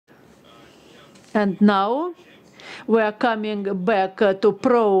And now we are coming back to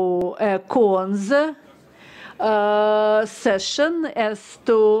pro-cons session as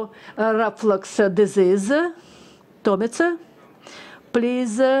to reflux disease. Tomica,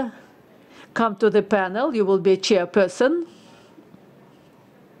 please come to the panel. You will be a chairperson.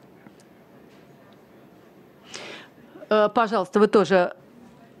 Пожалуйста, вы тоже.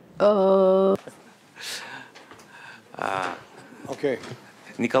 Okay.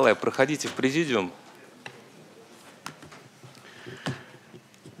 Николай, проходите в президиум.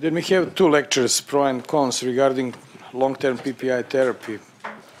 Then we have two lectures, pro and cons, regarding long-term PPI therapy.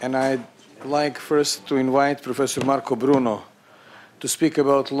 And I'd like first to invite Professor Marco Bruno to speak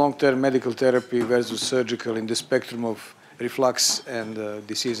about long-term medical therapy versus surgical in the spectrum of reflux and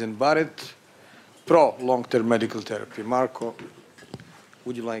disease in Barrett. Pro long-term medical therapy. Marco,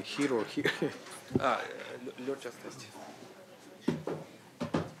 would you like here or here?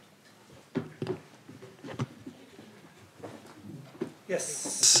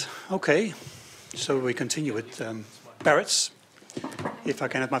 Yes. Okay. So we continue with Barrett's. If I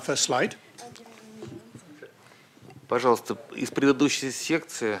can have my first slide. Пожалуйста, из предыдущей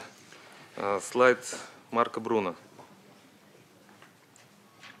секции слайд Марка Бруно.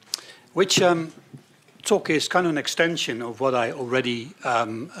 Which talk is kind of an extension of what I already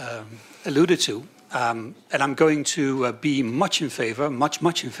alluded to. And I'm going to be much in favor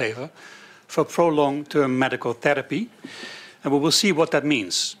for pro-long-term medical therapy. And we will see what that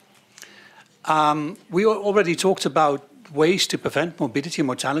means. We already talked about ways to prevent morbidity and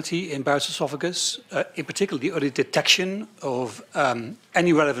mortality in Barrett's esophagus, in particular the early detection of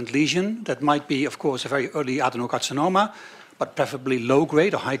any relevant lesion that might be, of course, a very early adenocarcinoma, but preferably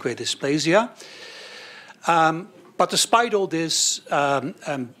low-grade or high-grade dysplasia. But despite all this,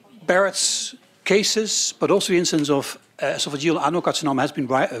 Barrett's cases, but also the incidence of esophageal adenocarcinoma has been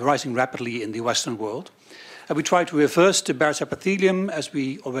rising rapidly in the Western world. And we try to reverse the Barrett's epithelium, as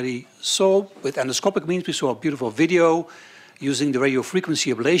we already saw with endoscopic means. We saw a beautiful video using the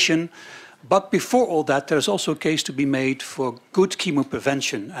radiofrequency ablation. But before all that, there's also a case to be made for good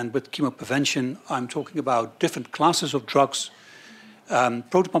chemoprevention. And with chemoprevention, I'm talking about different classes of drugs,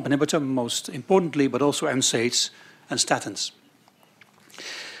 proton pump inhibitor most importantly, but also NSAIDs and statins.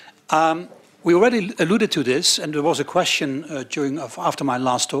 We already alluded to this, and there was a question after my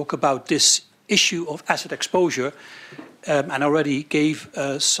last talk about this issue of acid exposure, and I already gave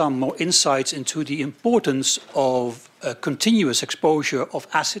some more insights into the importance of continuous exposure of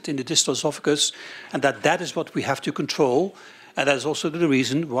acid in the distal esophagus, and that is what we have to control, and that is also the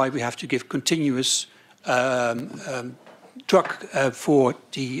reason why we have to give continuous drug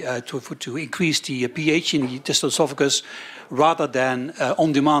to increase the pH in the distal esophagus rather than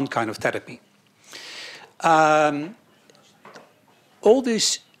on-demand kind of therapy. All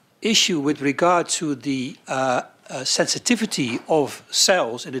this issue with regard to the sensitivity of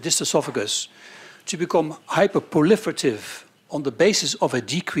cells in the distal esophagus to become hyperproliferative on the basis of a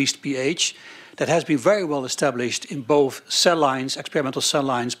decreased pH, that has been very well established in both cell lines, experimental cell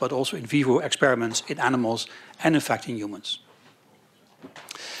lines, but also in vivo experiments in animals and in fact in humans.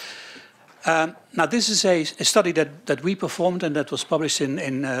 Now, this is a study that we performed and that was published in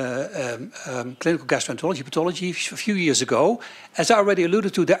Clinical Gastroenterology Pathology a few years ago. As I already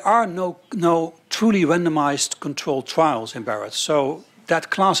alluded to, there are no truly randomized controlled trials in Barrett's. So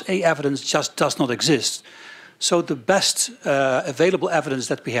that Class A evidence just does not exist. So the best available evidence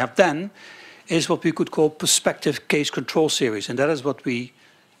that we have then is what we could call prospective case control series. And that is what we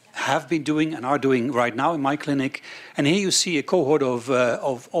have been doing and are doing right now in my clinic. And here you see a cohort of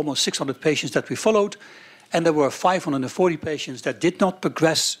almost 600 patients that we followed. And there were 540 patients that did not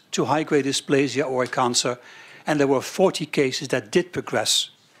progress to high-grade dysplasia or a cancer. And there were 40 cases that did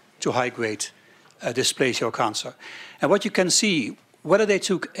progress to high-grade dysplasia or cancer. And what you can see, whether they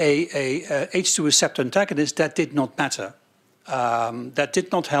took a H2 receptor antagonist, that did not matter. That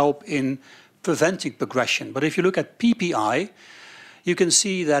did not help in preventing progression. But if you look at PPI, you can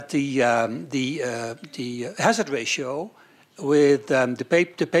see that the hazard ratio with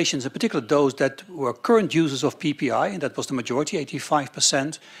the patients, in particular those that were current users of PPI, and that was the majority,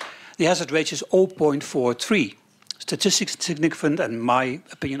 85%, the hazard ratio is 0.43. Statistically significant, and in my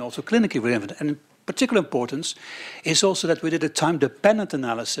opinion also clinically relevant. And in particular importance is also that we did a time-dependent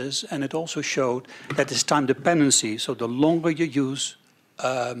analysis, and it also showed that this time dependency, so the longer you use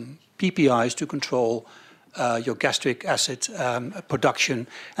PPIs to control your gastric acid production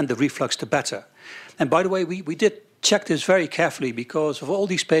and the reflux, the better. And by the way, we did check this very carefully because of all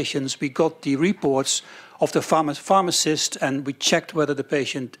these patients, we got the reports of the pharmacist and we checked whether the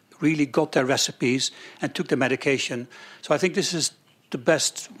patient really got their recipes and took the medication. So I think this is the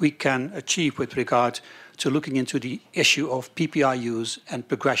best we can achieve with regard to looking into the issue of PPI use and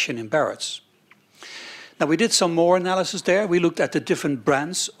progression in Barrett's. Now, we did some more analysis there. We looked at the different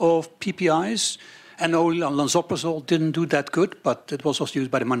brands of PPIs, and only lansoprazole didn't do that good, but it was also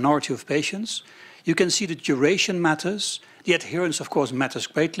used by the minority of patients. You can see the duration matters. The adherence, of course, matters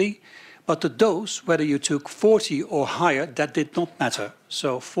greatly, but the dose, whether you took 40 or higher, that did not matter.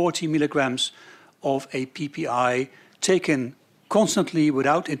 So 40 milligrams of a PPI taken constantly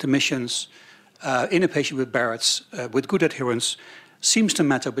without intermissions in a patient with Barrett's with good adherence seems to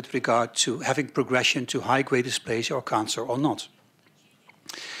matter with regard to having progression to high-grade dysplasia or cancer or not.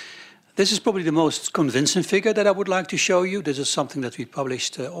 This is probably the most convincing figure that I would like to show you. This is something that we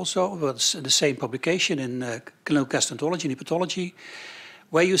published also, in the same publication in clinical gastroenterology and hepatology,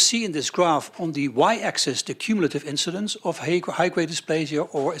 where you see in this graph on the y-axis the cumulative incidence of high-grade dysplasia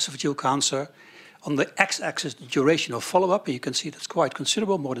or esophageal cancer. On the x-axis, the duration of follow-up, and you can see that's quite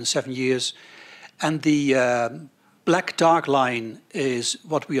considerable, more than 7 years. And the black dark line is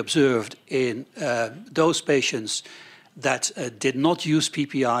what we observed in those patients that did not use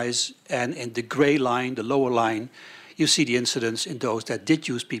PPIs, and in the gray line, the lower line, you see the incidence in those that did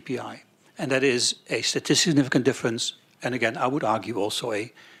use PPI. And that is a statistically significant difference, and again, I would argue also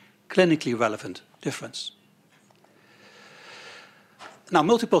a clinically relevant difference. Now,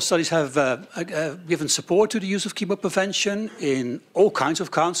 multiple studies have given support to the use of chemoprevention in all kinds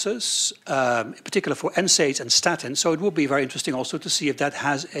of cancers, in particular for NSAIDs and statins. So it will be very interesting also to see if that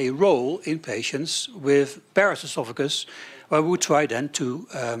has a role in patients with Barrett's esophagus, where we would try then to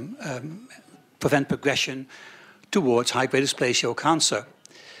prevent progression towards high-grade dysplasia or cancer.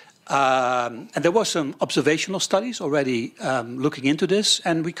 And there were some observational studies already looking into this,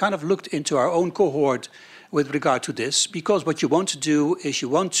 and we kind of looked into our own cohort with regard to this, because what you want to do is you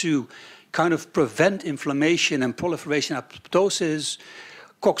want to kind of prevent inflammation and proliferation of apoptosis,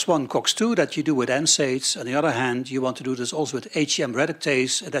 COX-1, COX-2 that you do with NSAIDs. On the other hand, you want to do this also with HCM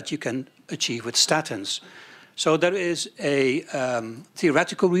reductase that you can achieve with statins. So there is a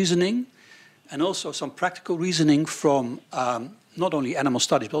theoretical reasoning and also some practical reasoning from not only animal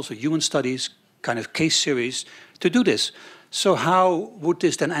studies, but also human studies, kind of case series to do this. So how would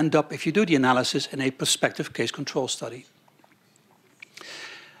this then end up if you do the analysis in a prospective case control study?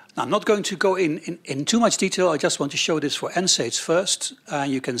 Now, I'm not going to go in too much detail. I just want to show this for NSAIDs first.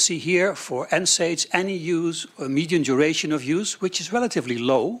 You can see here for NSAIDs, any use or median duration of use, which is relatively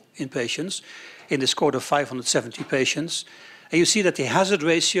low in patients, in this cohort of 570 patients. And you see that the hazard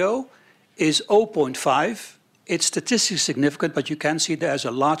ratio is 0.5. It's statistically significant, but you can see there's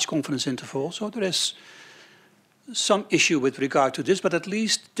a large confidence interval. So there is some issue with regard to this, but at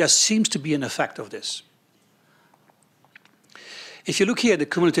least there seems to be an effect of this. If you look here at the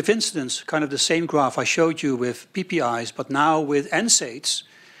cumulative incidence, kind of the same graph I showed you with PPIs, but now with NSAIDs,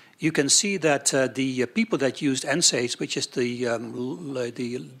 you can see that the people that used NSAIDs, which is the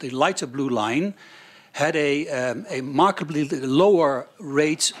lighter blue line, had a markedly lower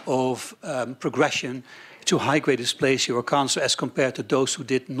rate of progression to high-grade dysplasia or cancer as compared to those who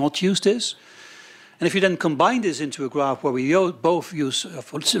did not use this. And if you then combine this into a graph where we both use,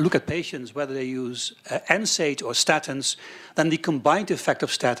 look at patients, whether they use NSAID or statins, then the combined effect of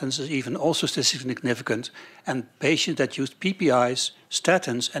statins is even also statistically significant. And patients that used PPIs,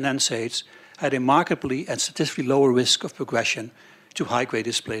 statins, and NSAIDs had a markedly and statistically lower risk of progression to high-grade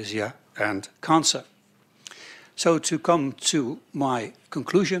dysplasia and cancer. So to come to my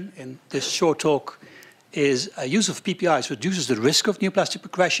conclusion in this short talk is use of PPIs reduces the risk of neoplastic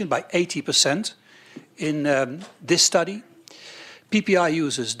progression by 80%. In this study, PPI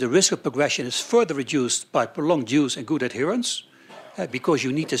uses, the risk of progression is further reduced by prolonged use and good adherence because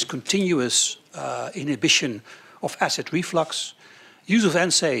you need this continuous inhibition of acid reflux. Use of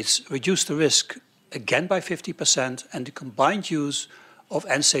NSAIDs reduced the risk again by 50%, and the combined use of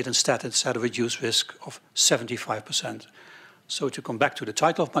NSAID and statins had a reduced risk of 75%. So to come back to the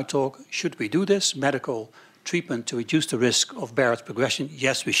title of my talk, should we do this medical treatment to reduce the risk of Barrett's progression?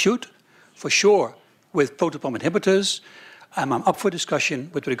 Yes, we should, for sure, with proton pump inhibitors. I'm up for discussion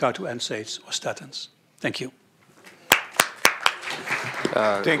with regard to NSAIDs or statins. Thank you.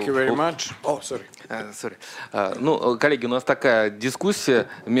 Thank you very much. Oh, sorry. Sorry. Ну, коллеги, у нас такая дискуссия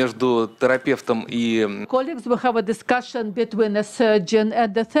между терапевтом и... Colleagues, we have a discussion between a surgeon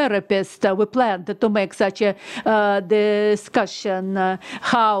and the therapist. We planned to make such a discussion,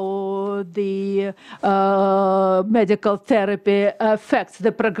 how the medical therapy affects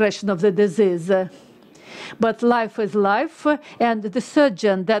the progression of the disease. But life is life, and the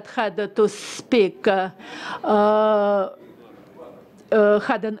surgeon that had to speak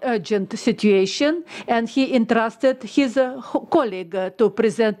had an urgent situation, and he entrusted his colleague to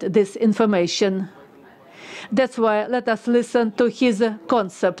present this information. That's why let us listen to his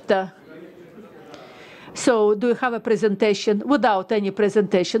concept. So do you have a presentation? Without any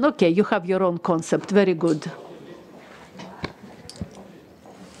presentation. Okay, you have your own concept. Very good.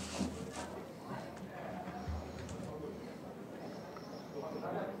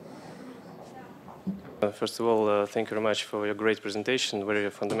 First of all, thank you very much for your great presentation, very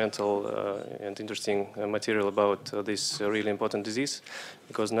fundamental and interesting material about this really important disease.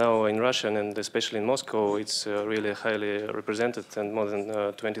 Because now in Russia and especially in Moscow, it's really highly represented, and more than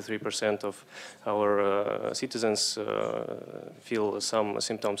 23% of our citizens feel some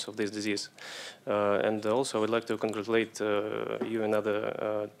symptoms of this disease. And also I would like to congratulate you and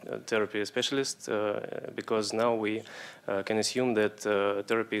other therapy specialists, because now we can assume that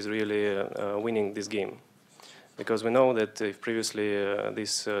therapy is really winning this game. Because we know that if previously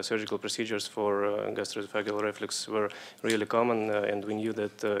these surgical procedures for gastroesophageal reflux were really common, and we knew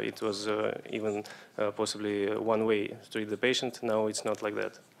that it was even possibly one way to treat the patient, now it's not like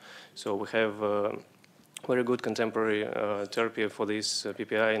that. So we have very good contemporary therapy for this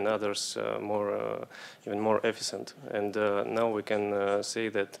PPI and others even more efficient. And now we can say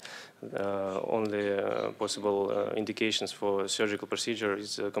that only possible indications for surgical procedure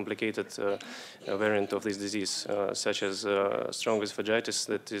is a complicated variant of this disease, such as strong esophagitis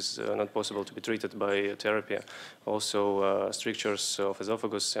that is not possible to be treated by therapy. Also strictures of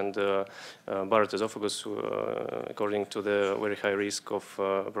esophagus and Barrett esophagus, according to the very high risk of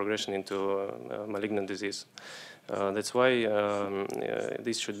progression into malignant disease. That's why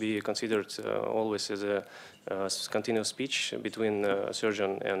this should be considered always as a continuous speech between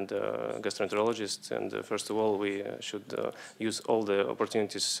surgeon and gastroenterologist. And first of all, we should use all the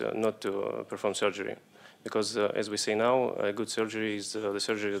opportunities not to perform surgery. Because as we say now, a good surgery is the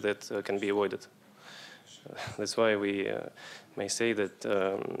surgery that can be avoided. That's why we may say that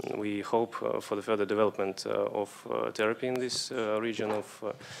we hope for the further development of therapy in this region of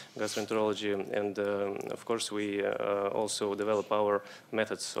gastroenterology, and of course we also develop our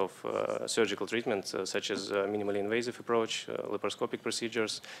methods of surgical treatment, such as minimally invasive approach, laparoscopic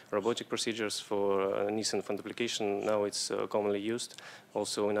procedures, robotic procedures for Nissen fundoplication. Now it's commonly used.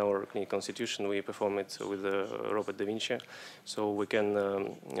 Also in our clinical institution we perform it with the robot Da Vinci, so we can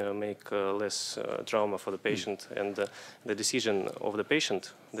make less trauma for the patient, and the decision of the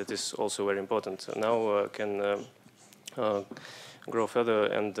patient, that is also very important, now can grow further,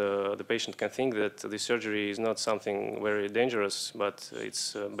 and the patient can think that the surgery is not something very dangerous, but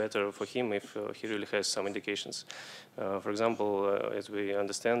it's better for him if he really has some indications. For example, as we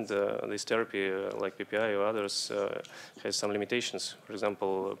understand, this therapy, like PPI or others, has some limitations. For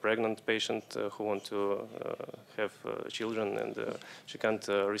example, a pregnant patient who wants to have children and she can't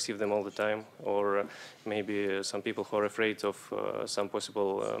receive them all the time, or maybe some people who are afraid of some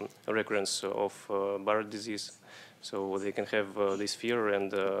possible recurrence of Barrett disease. So they can have this fear,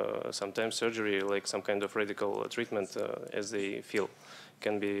 and sometimes surgery, like some kind of radical treatment, as they feel,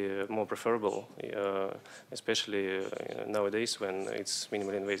 can be more preferable, especially nowadays when it's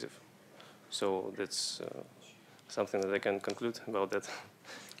minimally invasive. So that's something that I can conclude about that.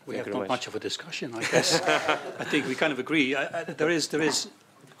 We have not much of a discussion, I guess. I think we kind of agree. I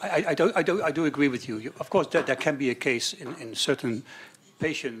do agree with you. Of course, there can be a case in certain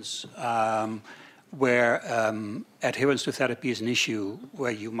patients where adherence to therapy is an issue,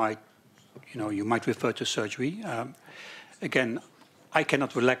 where you might refer to surgery. Again, I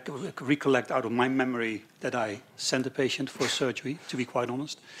cannot recollect out of my memory that I sent a patient for surgery, to be quite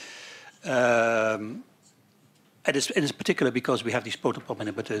honest. And it's particular because we have these protopop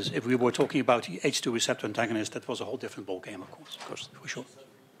inhibitors. If we were talking about the H2 receptor antagonist, that was a whole different ballgame, of course, for sure.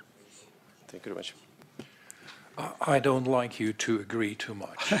 Thank you very much. I don't like you to agree too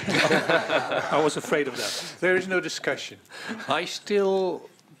much. I was afraid of that. There is no discussion. I still,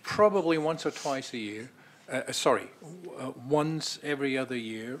 probably once or twice a year, once every other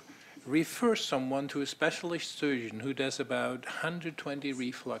year, refer someone to a specialist surgeon who does about 120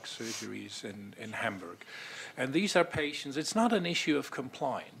 reflux surgeries in Hamburg. And these are patients, it's not an issue of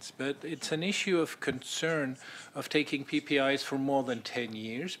compliance, but it's an issue of concern of taking PPIs for more than 10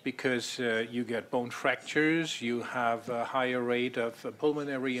 years, because you get bone fractures, you have a higher rate of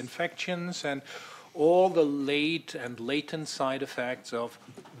pulmonary infections, and all the late and latent side effects of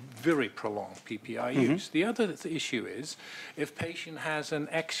very prolonged PPI use. The other issue is if patient has an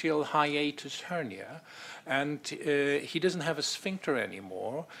axial hiatus hernia and he doesn't have a sphincter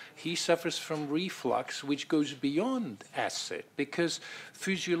anymore, he suffers from reflux which goes beyond acid, because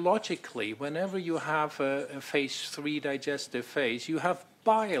physiologically, whenever you have a phase 3 digestive phase, you have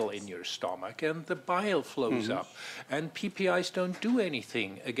bile in your stomach and the bile flows up, and PPIs don't do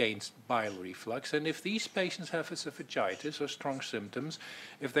anything against bile reflux. And if these patients have esophagitis or strong symptoms,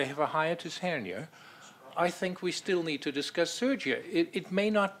 if they have a hiatus hernia, I think we still need to discuss surgery. It may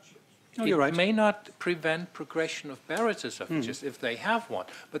not may not prevent progression of Barrett's esophagus if they have one,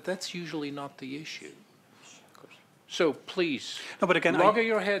 but that's usually not the issue. So please, but again, logger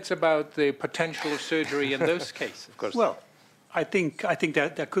your heads about the potential of surgery in those cases. Of course. Well, I think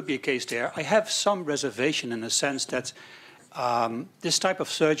that there could be a case there. I have some reservation in the sense that this type of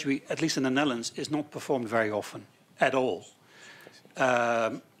surgery, at least in the Netherlands, is not performed very often at all.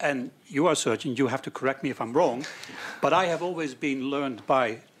 And you are a surgeon, you have to correct me if I'm wrong, but I have always been learned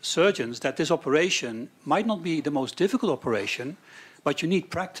by surgeons that this operation might not be the most difficult operation, but you need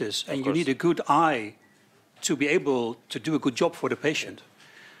practice and you need a good eye to be able to do a good job for the patient.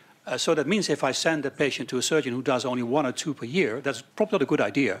 So that means if I send a patient to a surgeon who does only 1 or 2 per year, that's probably not a good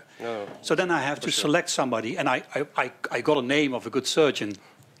idea. No, so then I have to select somebody, and I got a name of a good surgeon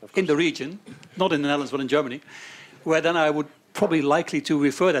in the region, not in the Netherlands, but in Germany, where then I would probably likely to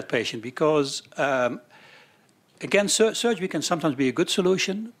refer that patient because, again, surgery can sometimes be a good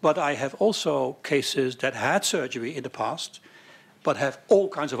solution, but I have also cases that had surgery in the past, but have all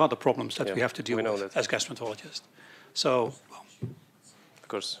kinds of other problems that we have to deal with as gastroenterologists. So, of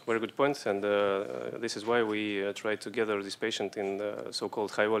course, very good point, and this is why we try to gather this patient in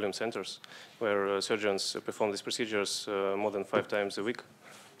so-called high-volume centers, where surgeons perform these procedures more than 5 times a week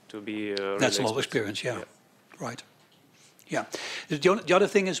to be really that's a lot of experience, right. Yeah. The other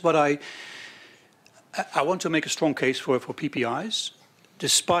thing is what I want to make a strong case for PPIs,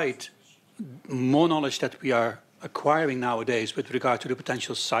 despite more knowledge that we are acquiring nowadays with regard to the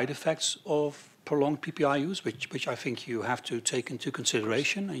potential side effects of prolonged PPI use, which I think you have to take into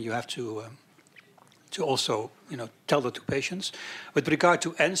consideration, and you have to also, tell that to patients. With regard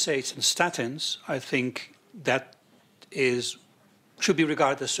to NSAIDs and statins, I think that should be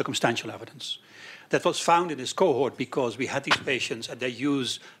regarded as circumstantial evidence. That was found in this cohort because we had these patients and they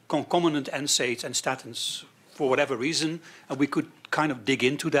use concomitant NSAIDs and statins for whatever reason, and we could kind of dig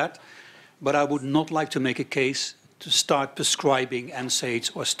into that. But I would not like to make a case to start prescribing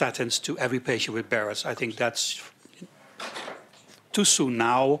NSAIDs or statins to every patient with Barrett's. I think that's too soon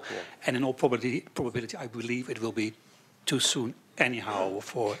now, and in all probability, I believe it will be too soon anyhow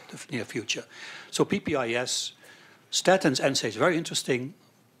for the near future. So PPIs, statins, NSAIDs, very interesting,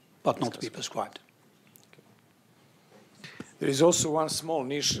 but not to be prescribed. There is also one small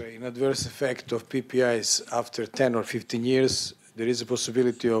niche in adverse effect of PPIs after 10 or 15 years. There is a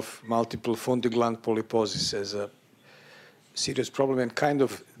possibility of multiple fundigland polyposis as a serious problem and kind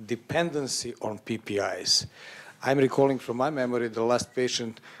of dependency on PPIs. I'm recalling from my memory the last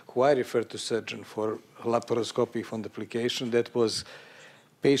patient who I referred to surgeon for laparoscopic fundoplication. That was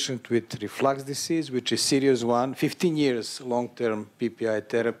patient with reflux disease, which is serious one, 15 years long-term PPI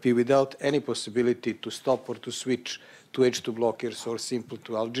therapy without any possibility to stop or to switch to H2 blockers or simple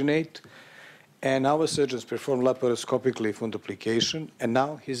to alginate. And our surgeons perform laparoscopically fundoplication, and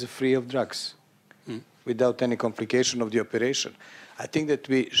now he's free of drugs without any complication of the operation. I think that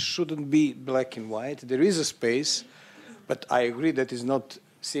we shouldn't be black and white. There is a space, but I agree that is not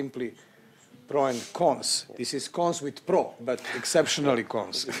simply pro and cons. This is cons with pro, but exceptionally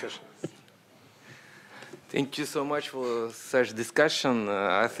cons. Thank you so much for such discussion.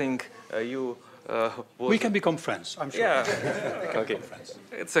 I think we can become friends, I'm sure. Yeah. Okay.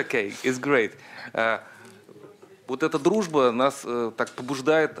 It's okay. It's great. Вот эта дружба нас так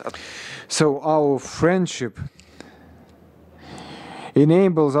побуждает. So our friendship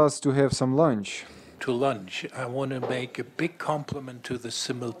enables us to have some lunch. To lunch, I want to make a big compliment to the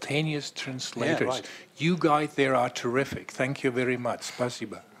simultaneous translators. Yeah, right. You guys there are terrific. Thank you very much.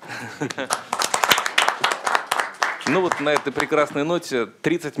 Спасибо. Ну вот на этой прекрасной ноте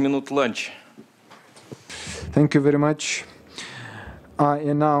 30 минут ланч. Thank you very much. I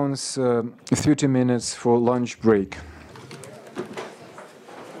announce 30 minutes for lunch break.